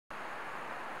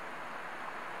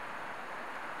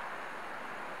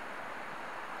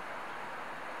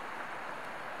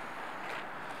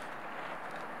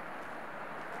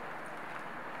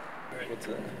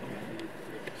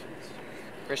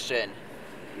Christian.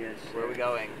 Yes. Where are we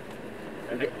going?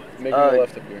 Make a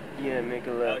left up here. Yeah, make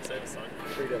a left.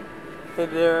 Freedom. Hey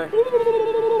there.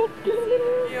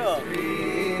 Yeah.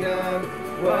 Freedom.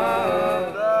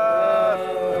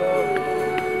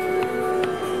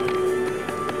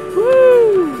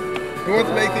 Who wants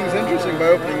to make things interesting by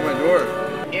opening my door?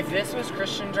 If this was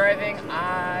Christian driving,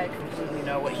 I completely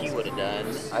know what he would have done.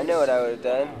 I know what I would have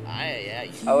done. Yeah.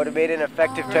 I would have made an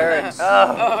effective turn.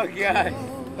 Oh God.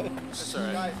 That's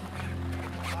alright.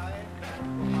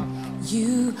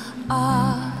 You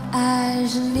are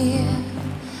as near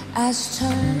as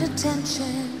turned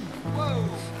attention.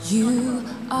 You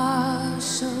are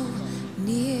so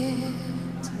near.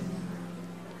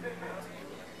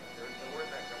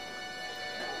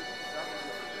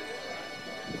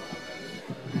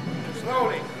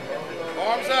 Slowly.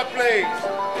 Arms up, please.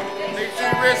 Take 2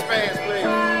 wristbands, please.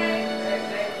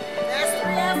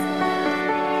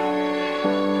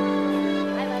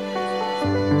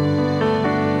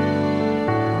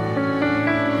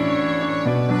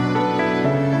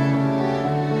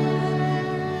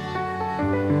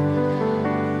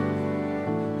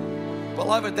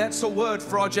 Beloved, that's a word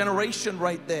for our generation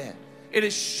right there. It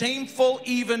is shameful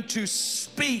even to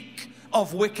speak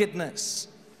of wickedness.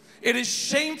 It is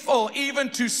shameful even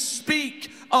to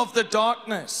speak of the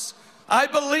darkness. I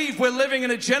believe we're living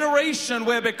in a generation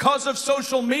where because of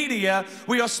social media,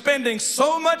 we are spending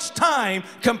so much time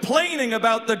complaining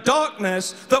about the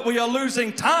darkness that we are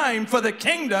losing time for the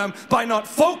kingdom by not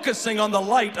focusing on the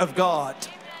light of God.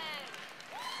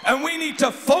 And we need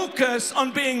to focus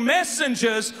on being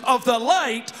messengers of the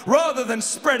light rather than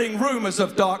spreading rumors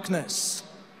of darkness.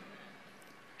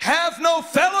 Have no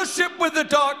fellowship with the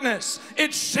darkness.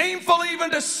 It's shameful even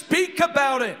to speak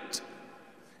about it.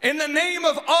 In the name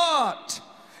of art,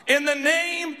 in the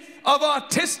name of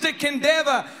artistic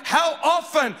endeavor, how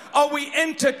often are we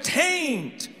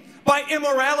entertained by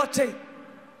immorality?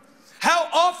 How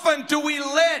often do we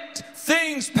let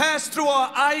things pass through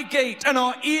our eye gate and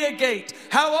our ear gate?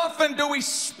 How often do we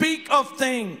speak of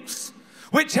things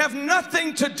which have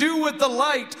nothing to do with the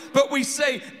light, but we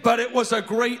say, but it was a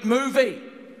great movie.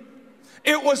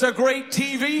 It was a great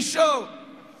TV show.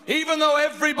 Even though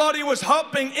everybody was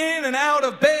hopping in and out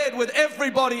of bed with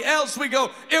everybody else, we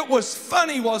go, it was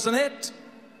funny, wasn't it?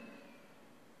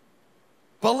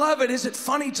 Beloved, is it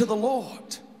funny to the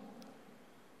Lord?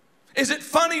 Is it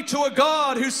funny to a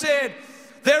God who said,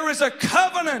 there is a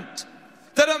covenant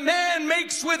that a man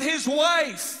makes with his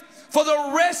wife for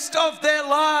the rest of their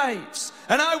lives,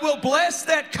 and I will bless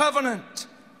that covenant.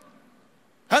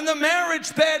 And the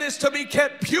marriage bed is to be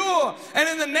kept pure, and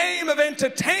in the name of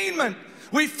entertainment,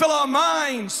 we fill our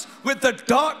minds with the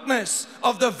darkness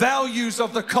of the values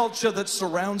of the culture that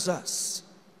surrounds us.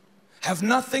 Have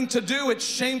nothing to do, it's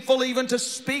shameful even to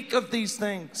speak of these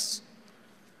things,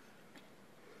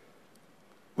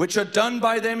 which are done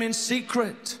by them in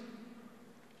secret.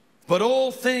 But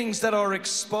all things that are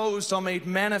exposed are made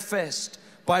manifest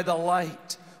by the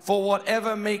light. For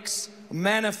whatever makes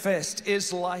manifest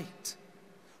is light.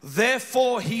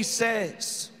 Therefore, he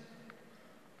says,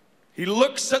 he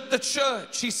looks at the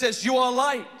church, he says, you are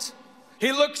light.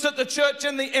 He looks at the church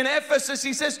in Ephesus,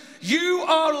 he says, you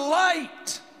are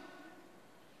light,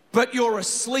 but you're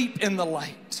asleep in the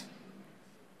light.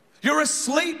 You're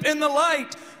asleep in the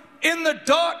light. In the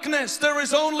darkness, there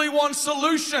is only one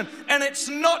solution, and it's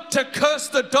not to curse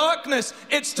the darkness,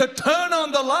 it's to turn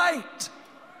on the light.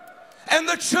 And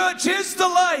the church is the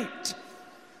light.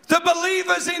 The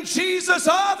believers in Jesus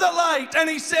are the light. And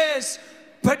he says,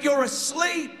 but you're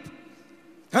asleep.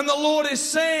 And the Lord is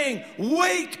saying,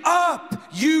 wake up,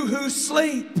 you who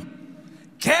sleep.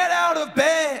 Get out of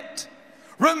bed.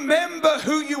 Remember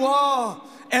who you are,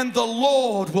 and the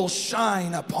Lord will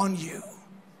shine upon you.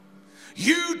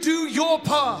 You do your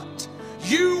part.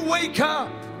 You wake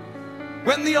up.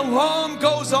 When the alarm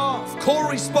goes off,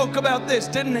 Corey spoke about this,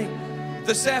 didn't he?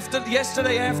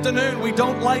 Yesterday afternoon, we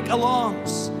don't like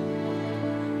alarms.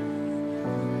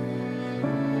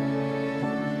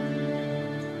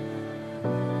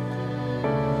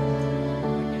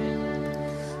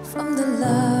 From the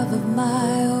love of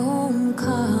my own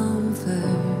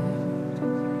comfort,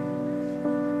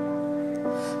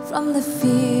 from the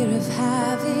fear of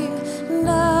having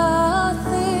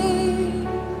nothing,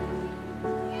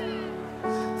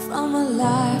 from a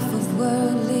life of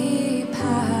worldly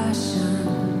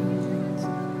passions,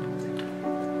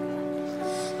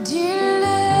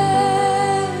 deliver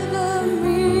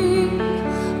me,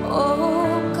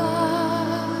 oh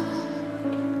God,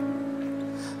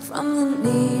 from the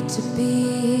need to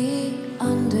be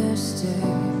understood,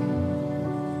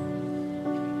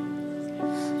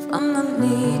 from the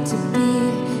need to be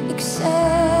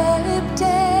accepted,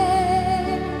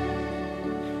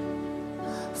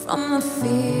 from the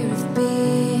fear of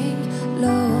being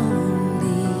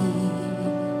lonely.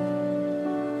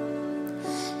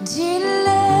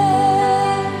 Deliver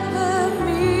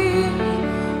me,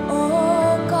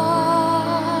 oh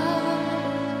God.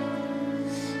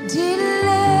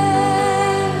 Deliver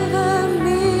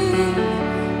me,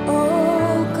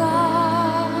 oh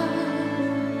God.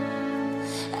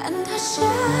 And I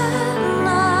shall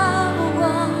not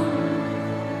want,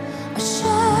 I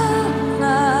shall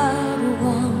not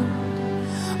want,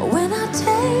 when I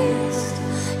taste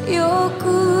your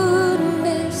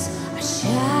goodness. I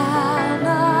shall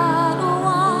not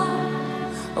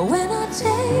want, when I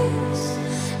taste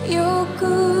your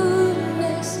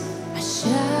goodness. I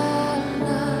shall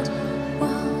not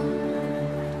want.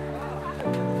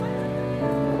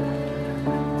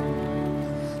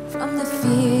 From the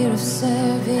fear of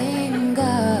serving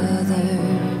others,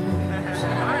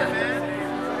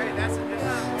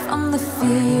 from the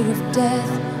fear of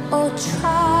death or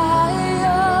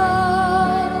trial,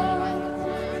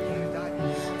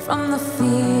 from the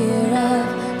fear of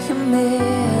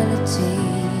humility.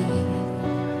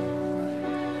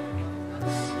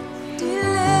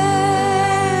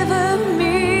 Deliver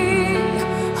me,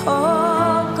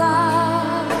 oh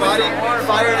God. Body,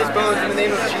 fire in his bones in the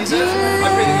name of Jesus. I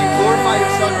pray that you glorify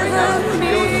your Son right now and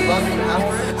reveal the love you have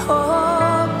for him.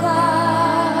 Oh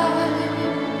God,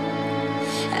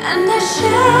 and I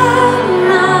shall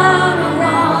not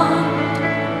want,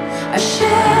 I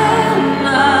shall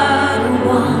not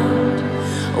want,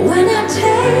 when I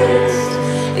taste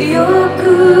your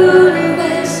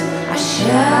goodness. I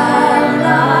shall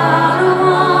not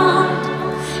want,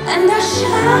 and I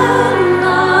shall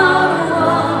not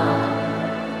want,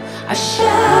 I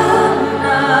shall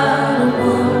not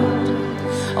want,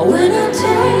 when I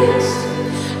taste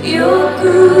your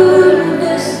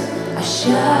goodness. I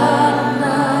shall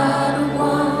not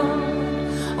want,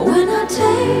 when I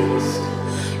taste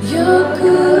your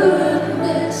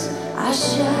goodness. I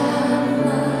shall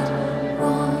not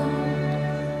want.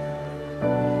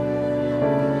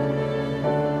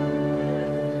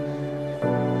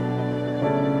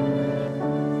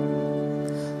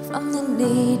 From the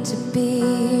need to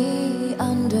be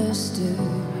understood,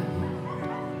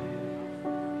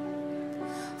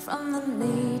 from the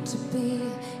need to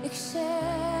be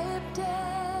accepted.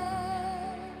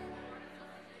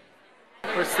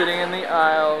 We're sitting in the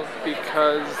aisle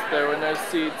because there were no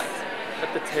seats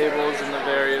at the tables in the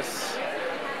various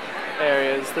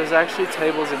areas. There's actually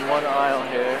tables in one aisle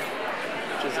here,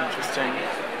 which is interesting.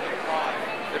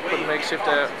 They put makeshift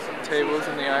tables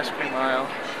in the ice cream aisle,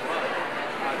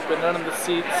 but none of the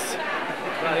seats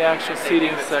in the actual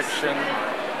seating section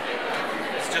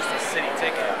It's just a city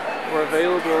ticket. were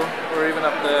available or even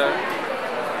up there.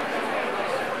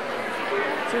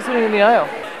 So we're sitting in the aisle.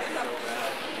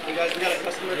 Hey guys, we got a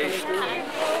customer coming through.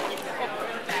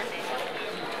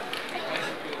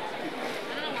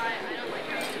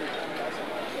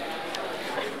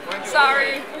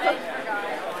 Sorry.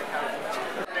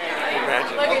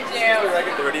 Imagine. Look at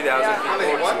you. 30,000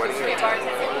 people sweating.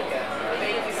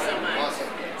 Thank you so much.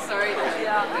 Sorry.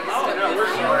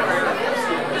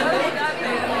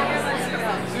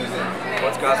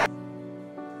 What's gospel?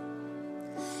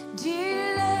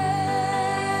 Deliver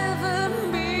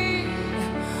me,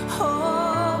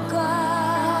 oh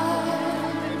God.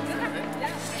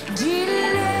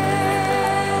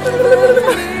 Deliver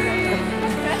me,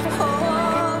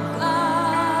 oh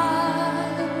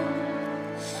God.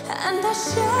 And I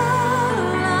shall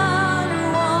not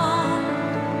want,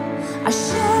 I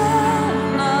shall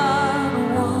not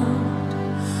want,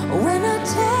 when I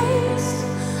taste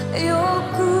your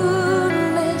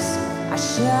goodness.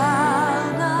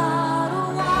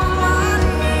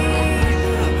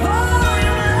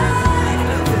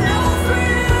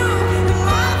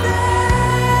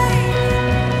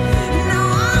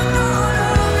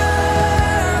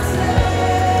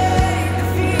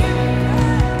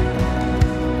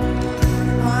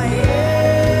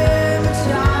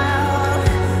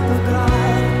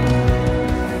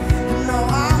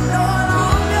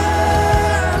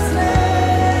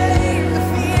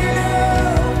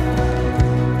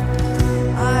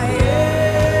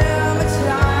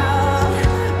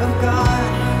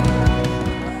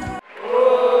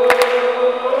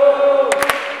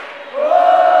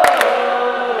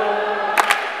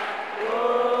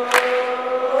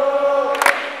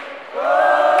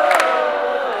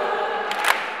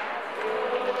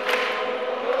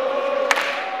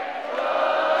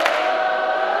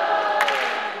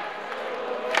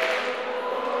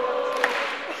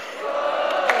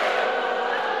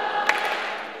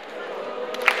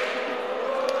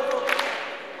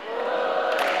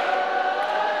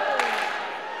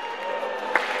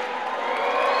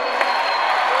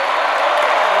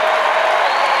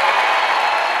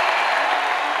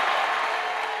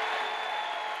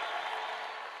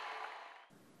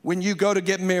 when you go to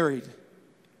get married,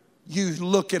 you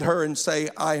look at her and say,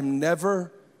 I am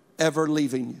never, ever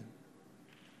leaving you.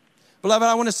 Beloved,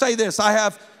 I want to say this.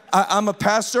 I'm a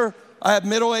pastor. I have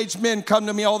middle-aged men come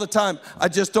to me all the time. I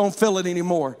just don't feel it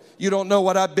anymore. You don't know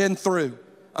what I've been through.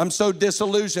 I'm so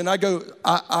disillusioned. I go,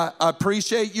 I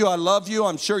appreciate you. I love you.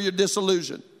 I'm sure you're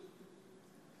disillusioned.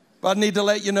 But I need to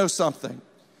let you know something.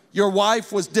 Your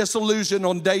wife was disillusioned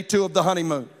on day 2 of the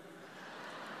honeymoon.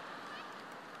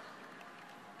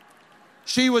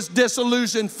 She was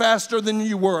disillusioned faster than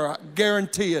you were, I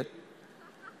guarantee it.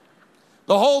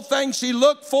 The whole thing she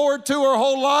looked forward to her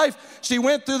whole life, she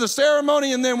went through the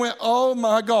ceremony and then went, oh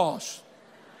my gosh.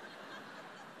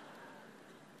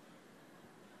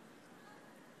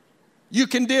 You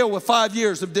can deal with 5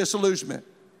 years of disillusionment.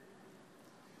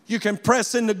 You can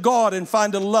press into God and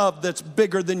find a love that's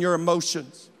bigger than your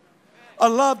emotions. A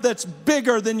love that's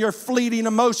bigger than your fleeting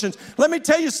emotions. Let me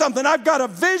tell you something. I've got a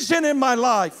vision in my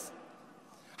life.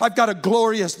 I've got a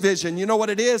glorious vision. You know what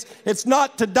it is? It's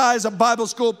not to die as a Bible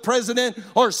school president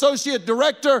or associate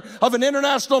director of an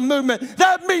international movement.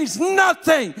 That means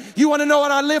nothing. You want to know what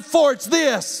I live for? It's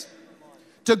this.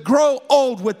 To grow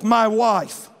old with my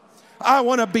wife. I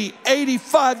want to be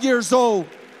 85 years old,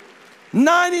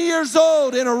 90 years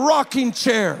old in a rocking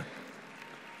chair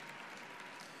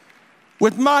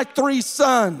with my 3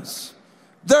 sons,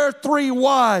 their 3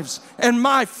 wives, and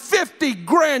my 50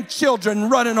 grandchildren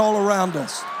running all around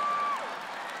us.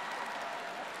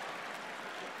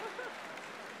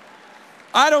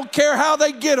 I don't care how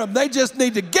they get them. They just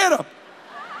need to get them.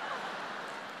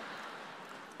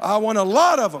 I want a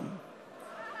lot of them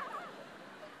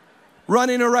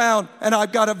running around, and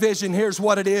I've got a vision. Here's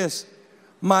what it is.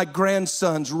 My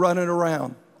grandsons running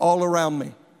around, all around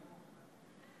me.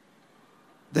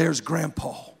 There's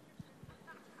Grandpa.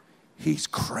 He's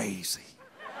crazy.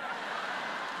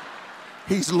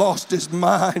 He's lost his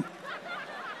mind.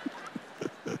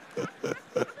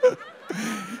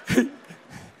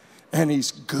 And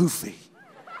he's goofy.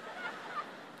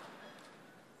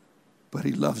 But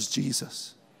he loves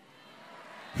Jesus.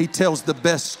 He tells the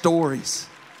best stories.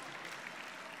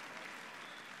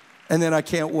 And then I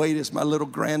can't wait as my little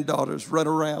granddaughters run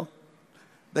around.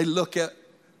 They look at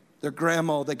their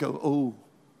grandma, they go, oh,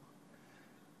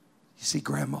 you see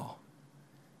Grandma?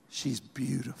 She's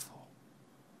beautiful.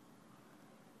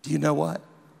 Do you know what?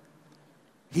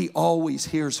 He always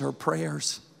hears her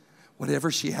prayers.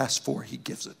 Whatever she asks for, he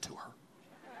gives it to her.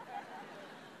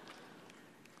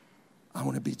 I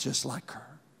want to be just like her.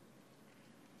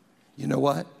 You know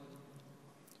what?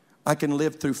 I can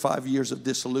live through 5 years of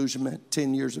disillusionment,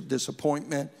 10 years of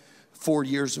disappointment, 4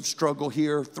 years of struggle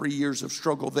here, 3 years of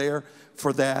struggle there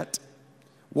for that.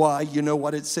 Why? You know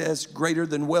what it says? Greater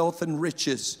than wealth and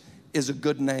riches is a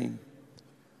good name.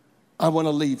 I want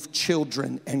to leave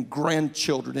children and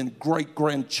grandchildren and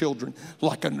great-grandchildren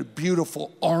like a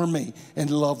beautiful army in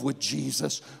love with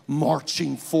Jesus,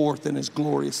 marching forth in his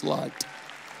glorious light.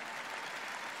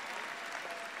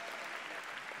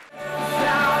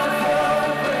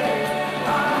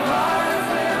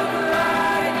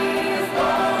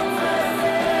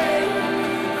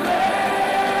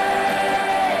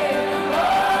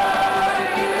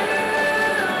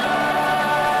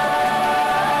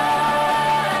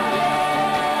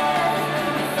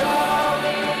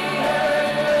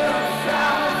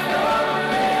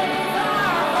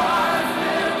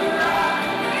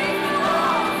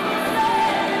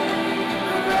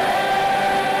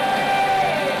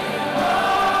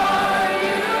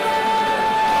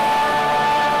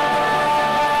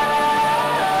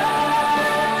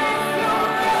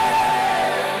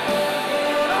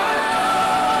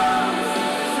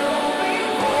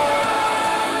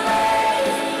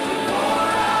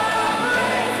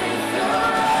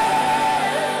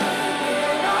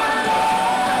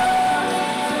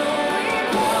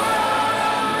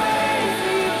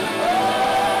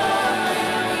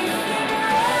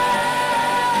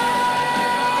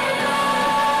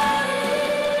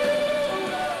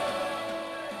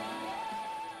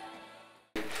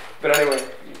 But anyway,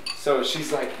 so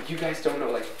she's like, you guys don't know,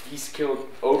 like, he's killed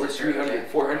over 300,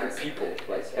 400 people.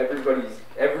 Like,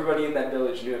 everybody in that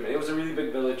village knew him. And it was a really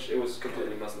big village. It was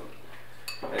completely Muslim.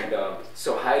 And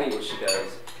so Heidi, what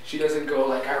she doesn't go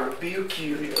like, I rebuke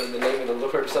you, in the name of the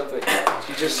Lord or something.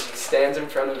 She just stands in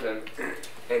front of him.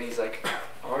 And he's like,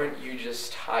 aren't you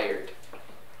just tired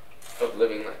of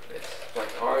living like this?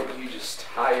 Like, aren't you just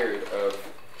tired of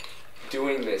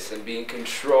doing this and being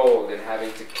controlled and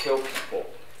having to kill people?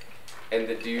 And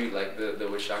the dude, like the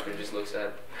witch doctor, just looks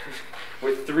at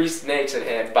with 3 snakes in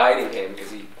hand, biting him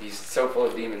because he's so full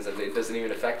of demons that it doesn't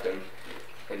even affect him.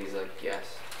 And he's like,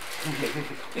 yes.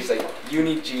 He's like, you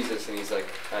need Jesus, and he's like,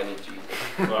 I need Jesus.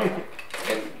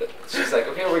 And she's like,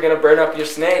 okay, we're gonna burn up your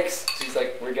snakes. She's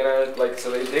like, we're gonna so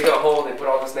they dig a hole, they put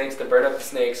all the snakes to burn up the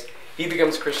snakes. He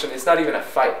becomes Christian. It's not even a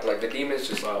fight. Like the demons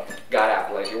just got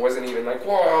out. Like it wasn't even like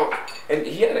whoa. And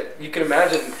he had you can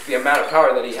imagine the amount of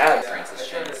power that he had. Francis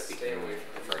James speaking away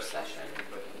from the first session.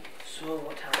 So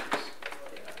what time is?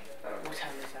 What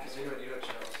time is that?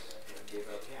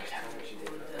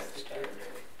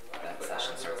 That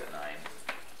session starts at 9.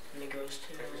 And it goes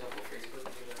to 9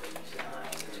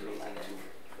 to 11.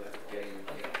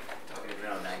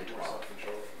 No, 9 to 12.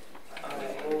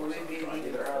 Well, maybe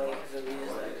leave early because it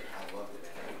leaves like.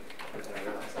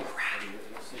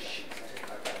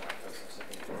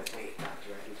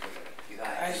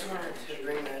 I just wanted to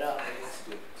bring that up.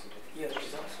 Yeah,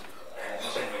 she's awesome.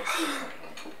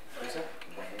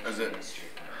 That's it.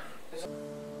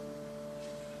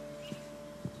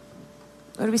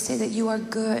 Lord, we say that you are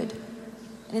good,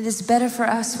 and it is better for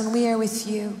us when we are with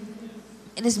you.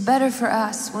 It is better for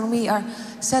us when we are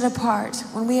set apart,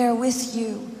 when we are with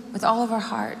you with all of our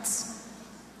hearts.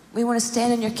 We want to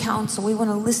stand in your counsel. We want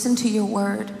to listen to your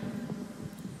word.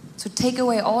 So take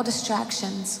away all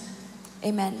distractions.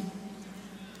 Amen.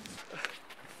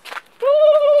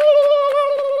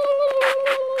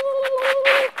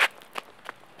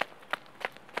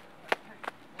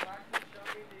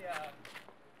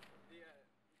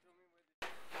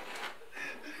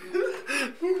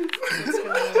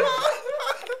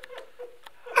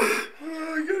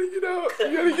 You gotta get out. You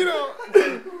gotta get out.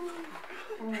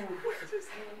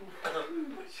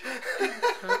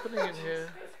 What's happening in here?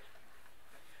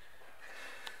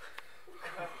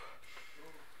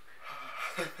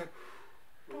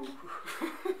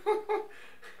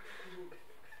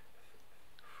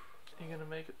 You gonna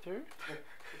make it through?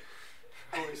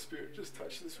 Holy Spirit just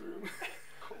touched this room.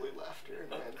 Holy laughter,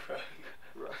 and then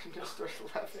Ryan just started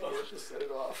laughing and just set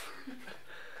it off.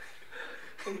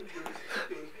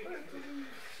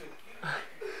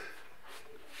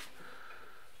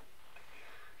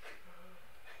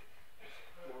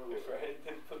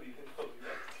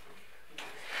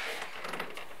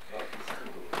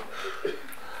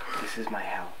 This is my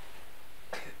hell.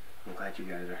 I'm glad you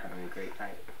guys are having a great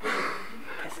night.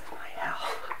 This is my hell.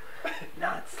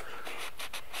 Not sleeping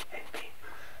and being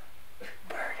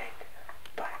burning,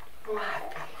 but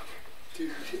happy. Dude,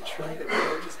 you should try it.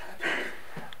 What just happened?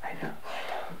 I know.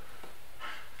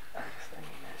 I'm just letting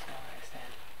you guys know where I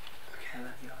stand. Okay. I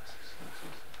love you all so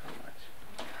much.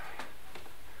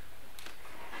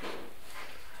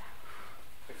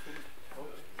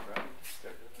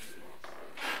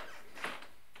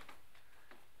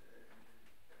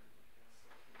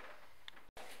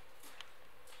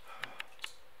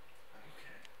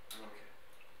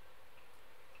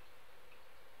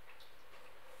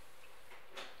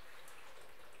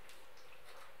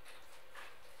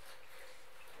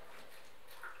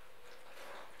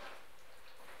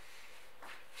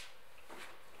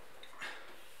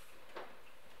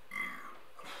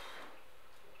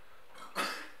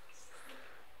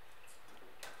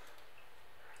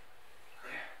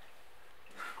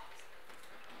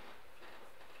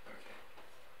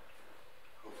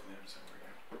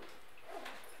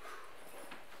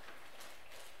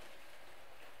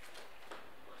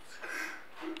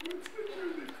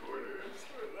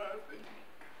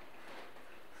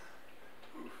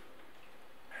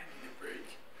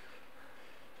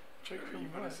 You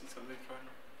want to see something fun?